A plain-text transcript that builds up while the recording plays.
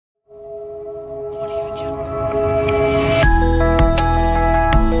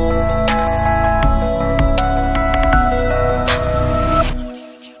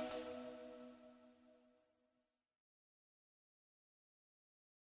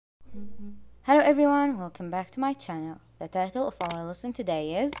Hello everyone, welcome back to my channel. The title of our lesson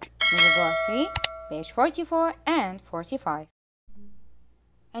today is Geography, page 44 and 45.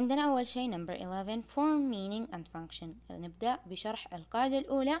 عندنا أول شيء number 11 form, meaning and function. نبدأ بشرح القاعدة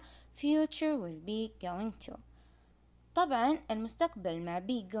الأولى future with be going to. طبعا المستقبل مع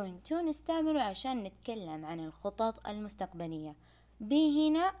be going to نستعمله عشان نتكلم عن الخطط المستقبلية. be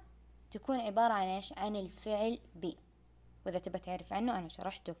هنا تكون عبارة عن إيش؟ عن الفعل be، وإذا تبى تعرف عنه أنا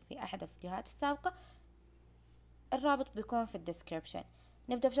شرحته في أحد الفيديوهات السابقة، الرابط بيكون في الديسكريبشن.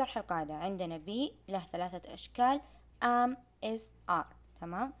 نبدأ بشرح القاعدة. عندنا be له 3 أشكال am is are،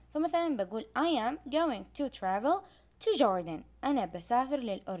 تمام؟ فمثلا بقول I am going to travel to Jordan، أنا بسافر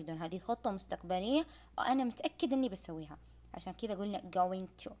للأردن، هذه خطة مستقبلية وأنا متأكد أني بسويها، عشان كذا قلنا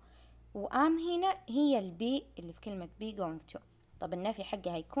going to. وام هنا هي البي اللي في كلمة be going to. طب النفي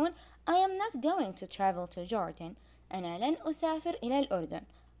حقها هيكون I am not going to travel to Jordan، أنا لن أسافر إلى الأردن.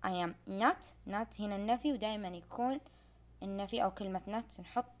 I am not هنا النفي، ودائما يكون النفي أو كلمة not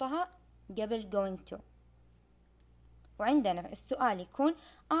نحطها قبل going to. وعندنا السؤال يكون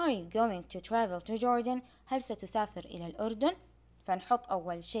Are you going to travel to Jordan؟ هل ستسافر إلى الأردن؟ فنحط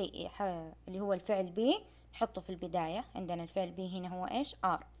أول شيء اللي هو الفعل be، نحطه في البداية. عندنا الفعل be هنا هو إيش؟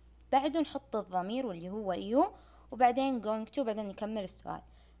 are. بعده نحط الضمير واللي هو you، وبعدين going to، بعدين نكمل السؤال.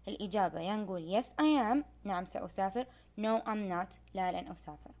 الإجابة يا نقول yes I am، نعم سأسافر، no I'm not، لا لن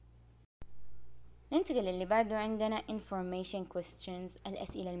أسافر. ننتقل للي بعده. عندنا information questions،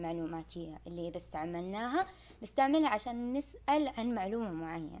 الأسئلة المعلوماتية اللي إذا استعملناها نستعملها عشان نسأل عن معلومة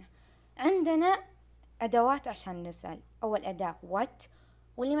معينة. عندنا أدوات عشان نسأل. أول أداة what،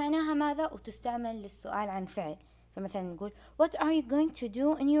 واللي معناها ماذا، وتستعمل للسؤال عن فعل. فمثلا نقول what are you going to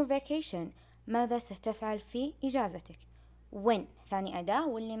do in your vacation؟ ماذا ستفعل في إجازتك؟ when ثاني أداة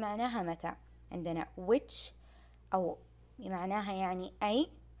واللي معناها متى. عندنا which أو معناها يعني أي،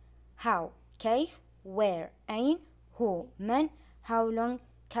 how كيف، where أين، who من، how long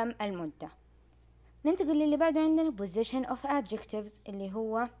كم المدة. ننتقل للي بعده. عندنا position of adjectives اللي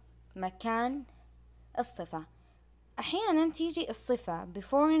هو مكان الصفة. أحيانا تيجي الصفة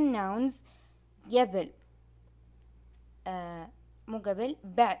before nouns قبل مو قبل،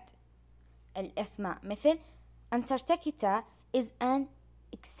 بعد الأسماء. مثل أنتاركتيكا is an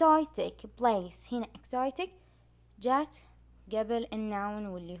exotic place، هنا exotic جات قبل الناون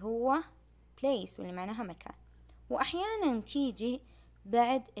واللي هو place واللي معناها مكان. وأحيانا تيجي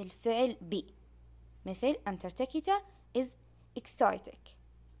بعد الفعل be، مثل أنتاركتيكا is exotic.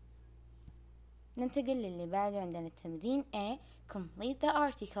 ننتقل للي بعده. عندنا التمرين A complete the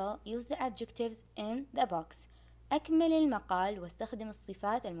article use the adjectives in the box. أكمل المقال واستخدم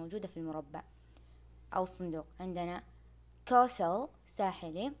الصفات الموجودة في المربع أو الصندوق. عندنا coastal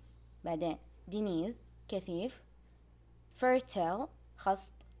ساحلي، بعدين دينيز كثيف، fertile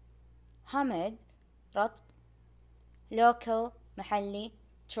خصب، humid رطب، local محلي،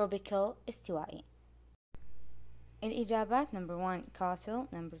 tropical استوائي. الإجابات number 1 castle،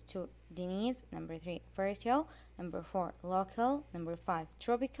 number 2 Denise، number 3 fertile، number 4 local، number 5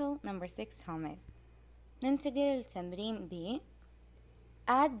 tropical، number 6 humid. ننتقل لتمرين B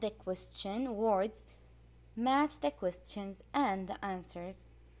add the question words match the questions and the answers.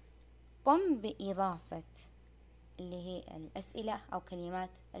 قم بإضافة اللي هي الأسئلة أو كلمات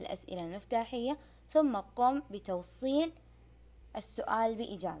الأسئلة المفتاحية، ثم قم بتوصيل السؤال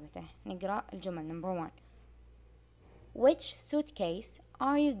بإجابته. نقرأ الجمل. number 1 Which suitcase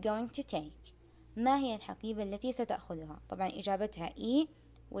are you going to take؟ ما هي الحقيبة التي ستأخذها؟ طبعا إجابتها E،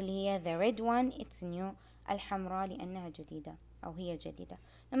 واللي هي the red one it's new، الحمراء لأنها جديدة أو هي الجديدة.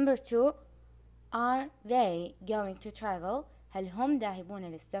 number 2 Are they going to travel؟ هل هم ذاهبون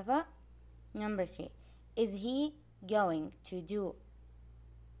للسفر؟ number 3 Is he going to do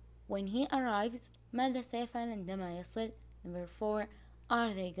when he arrives؟ ماذا سيفعل عندما يصل؟ number 4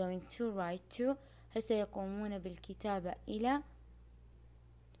 Are they going to write to؟ هل سيقومون بالكتابة إلى؟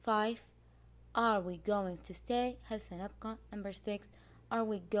 5 Are we going to stay؟ هل سنبقى؟ number 6 Are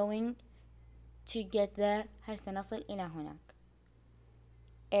we going to get there؟ هل سنصل إلى هناك؟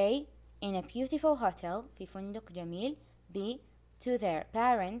 A in a beautiful hotel في فندق جميل. B to their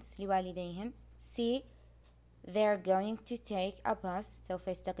parents لوالديهم. C they're going to take a bus سوف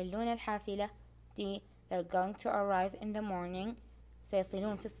يستقلون الحافلة. D they're going to arrive in the morning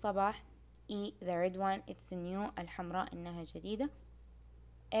سيصلون في الصباح. E the red one it's new الحمراء إنها جديدة.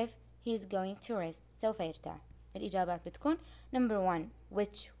 F he's going to rest سوف يرتاح. الإجابات بتكون number 1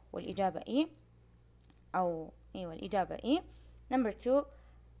 which والإجابة E، أو أيوة الإجابة E. number 2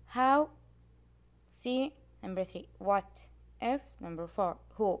 how. C number 3 what. F number 4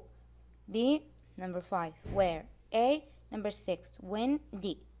 who. B number 5 where. A number 6 when.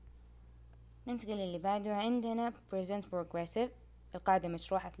 D ننتقل للي بعده. عندنا present progressive، القاعدة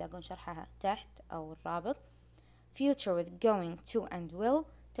مشروحة تلاقون شرحها تحت أو الرابط. future with going to and will،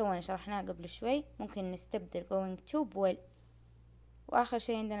 تونا شرحناه قبل شوي، ممكن نستبدل going to will. وآخر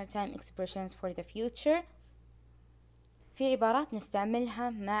شيء عندنا time expressions for the future، في عبارات نستعملها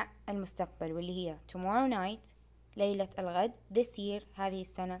مع المستقبل واللي هي tomorrow night، ليلة الغد، this year، هذه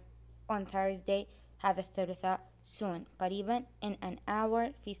السنة، on Thursday، هذا الثلاثاء، soon، قريبا، in an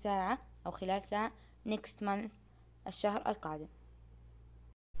hour، في ساعة أو خلال ساعة، next month، الشهر القادم.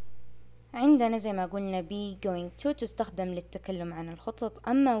 عندنا زي ما قلنا be going to تستخدم للتكلم عن الخطط،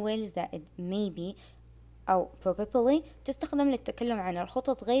 أما will زائد maybe أو probably تستخدم للتكلم عن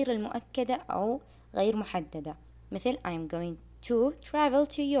الخطط غير المؤكدة أو غير محددة، مثل I'm going to travel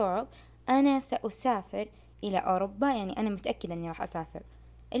to Europe، أنا سأسافر إلى أوروبا، يعني أنا متأكدة أني راح أسافر.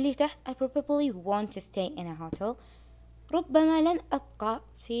 اللي تحت I probably want to stay in a hotel، ربما لن أبقى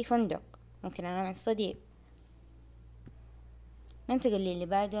في فندق، ممكن أنا مع الصديق. ننتقل للي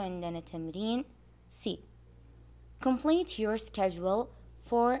بعده. عندنا تمرين C. Complete your schedule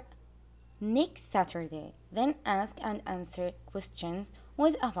for next Saturday, then ask and answer questions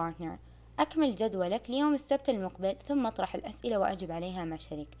with a partner. أكمل جدولك ليوم السبت المقبل، ثم اطرح الأسئلة وأجب عليها مع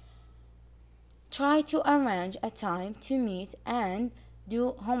شريك. Try to arrange a time to meet and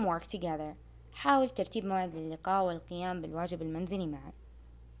do homework together. حاول ترتيب موعد للقاء والقيام بالواجب المنزلي معا.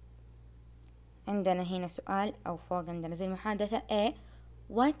 عندنا هنا سؤال أو فوق عندنا زي المحادثة A.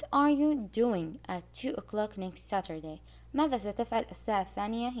 What are you doing at 2 o'clock next Saturday؟ ماذا ستفعل الساعة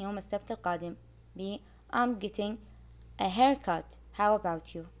 2 يوم السبت القادم؟ B. I'm getting a haircut. How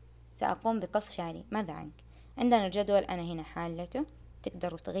about you؟ سأقوم بقص شعري، ماذا عنك؟ عندنا الجدول أنا هنا حالته،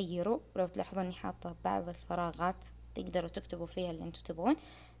 تقدروا تغيروا، ولو تلاحظوا أني حاطة بعض الفراغات تقدروا تكتبوا فيها اللي انتوا تبغون.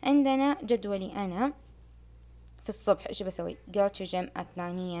 عندنا جدولي أنا في الصبح إيش بسوي؟ go to gym at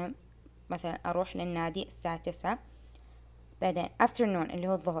 9 am، مثلا أروح للنادي الساعة 9. بعدين afternoon اللي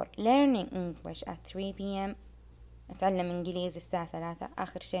هو الظهر learning English at 3 p.m، أتعلم إنجليزي الساعة 3.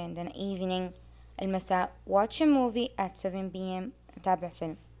 آخر شيء عندنا evening المساء watch a movie at 7 p.m، أتابع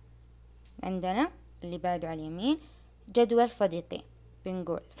فيلم. عندنا اللي بعده على اليمين جدول صديقي،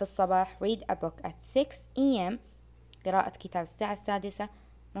 بنقول في الصباح read a book at 6 am، قراءة كتاب الساعة 6.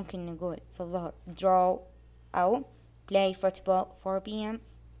 ممكن نقول في الظهر draw أو play football 4 p.m،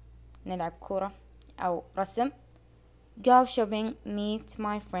 نلعب كورة أو رسم. go shopping meet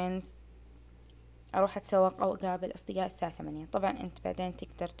my friends، أروح أتسوق أو أقابل أصدقائي الساعة 8. طبعا أنت بعدين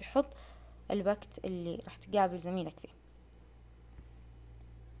تقدر تحط الوقت اللي راح تقابل زميلك فيه.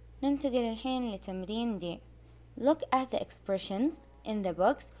 ننتقل الحين لتمرين D. look at the expressions in the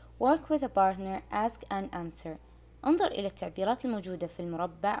box, work with a partner, ask and answer. انظر إلى التعبيرات الموجودة في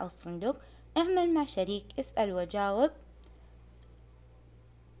المربع أو الصندوق، اعمل مع شريك، اسأل وجاوب.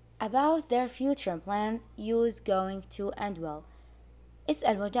 about their future plans, use going to and will.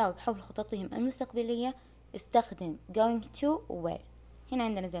 اسأل وجاوب حول خططهم المستقبلية، استخدم going to و will. هنا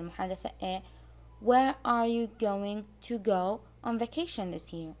عندنا زي المحادثة A. where are you going to go on vacation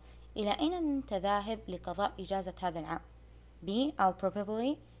this year؟ إلى أين أنت ذاهب لقضاء إجازة هذا العام؟ B. I'll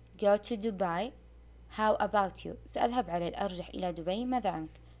probably go to Dubai. How about you؟ سأذهب على الأرجح إلى دبي، ماذا عنك؟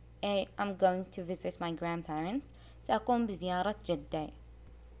 A. I'm going to visit my grandparents. سأقوم بزيارة جدي.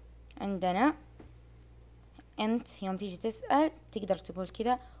 عندنا أنت يوم تيجي تسأل تقدر تقول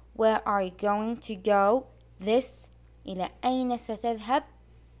كذا where are you going to go this، إلى أين ستذهب.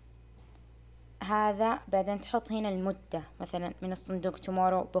 هذا بعدين تحط هنا المدة، مثلا من الصندوق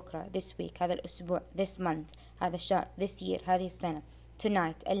tomorrow بكرة، this week هذا الأسبوع، this month هذا الشهر، this year هذه السنة،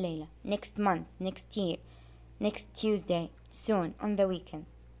 tonight الليلة، next month next year، next Tuesday، soon on the weekend.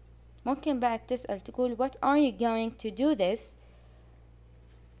 ممكن بعد تسأل تقول what are you going to do this،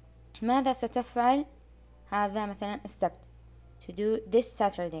 ماذا ستفعل هذا مثلا السبت، to do this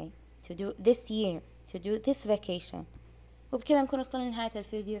Saturday، to do this year، to do this vacation. وبكذا نكون وصلنا لنهاية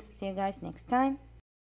الفيديو. see you guys next time.